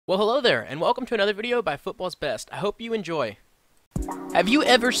Well, hello there, and welcome to another video by Football's Best. I hope you enjoy. Have you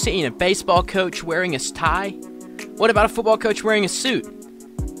ever seen a baseball coach wearing a tie? What about a football coach wearing a suit?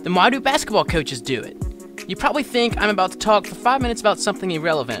 Then why do basketball coaches do it? You probably think I'm about to talk for 5 minutes about something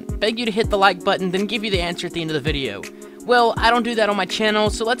irrelevant, beg you to hit the like button, then give you the answer at the end of the video. Well, I don't do that on my channel,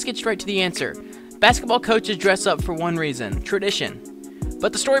 so let's get straight to the answer. Basketball coaches dress up for one reason: tradition.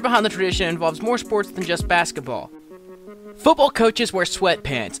 But the story behind the tradition involves more sports than just basketball. Football coaches wear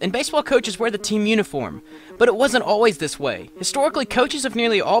sweatpants, and baseball coaches wear the team uniform. But it wasn't always this way. Historically, coaches of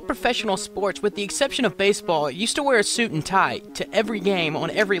nearly all professional sports, with the exception of baseball, used to wear a suit and tie to every game on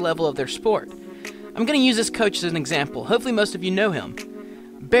every level of their sport. I'm going to use this coach as an example. Hopefully most of you know him.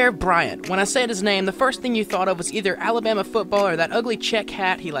 Bear Bryant. When I said his name, the first thing you thought of was either Alabama football or that ugly check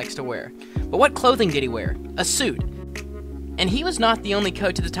hat he likes to wear. But what clothing did he wear? A suit. And he was not the only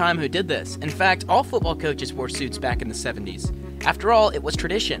coach at the time who did this. In fact, all football coaches wore suits back in the 70s. After all, it was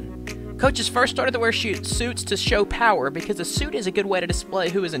tradition. Coaches first started to wear suits to show power because a suit is a good way to display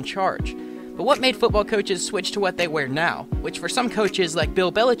who is in charge. But what made football coaches switch to what they wear now, which for some coaches like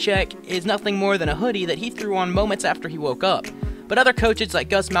Bill Belichick is nothing more than a hoodie that he threw on moments after he woke up. But other coaches like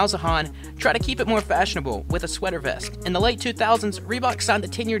Gus Malzahn try to keep it more fashionable with a sweater vest. In the late 2000s, Reebok signed a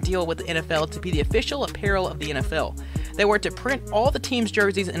 10-year deal with the NFL to be the official apparel of the NFL. They were to print all the team's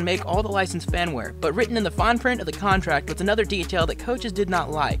jerseys and make all the licensed fanwear, but written in the fine print of the contract was another detail that coaches did not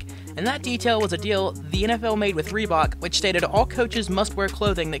like. And that detail was a deal the NFL made with Reebok, which stated all coaches must wear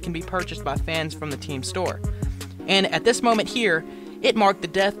clothing that can be purchased by fans from the team store. And at this moment here, it marked the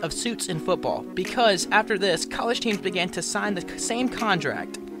death of suits in football, because after this, college teams began to sign the same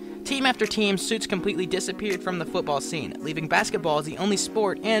contract. Team after team, suits completely disappeared from the football scene, leaving basketball as the only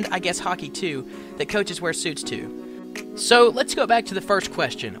sport, and I guess hockey too, that coaches wear suits to. So let's go back to the first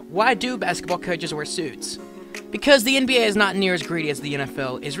question. Why do basketball coaches wear suits? Because the NBA is not near as greedy as the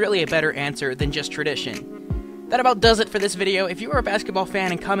NFL is really a better answer than just tradition. That about does it for this video. If you are a basketball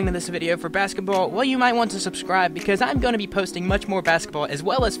fan and coming to this video for basketball, well, you might want to subscribe because I'm going to be posting much more basketball as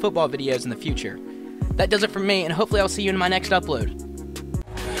well as football videos in the future. That does it for me, and hopefully I'll see you in my next upload.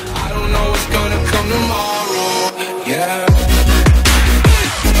 I don't know what's gonna come tomorrow.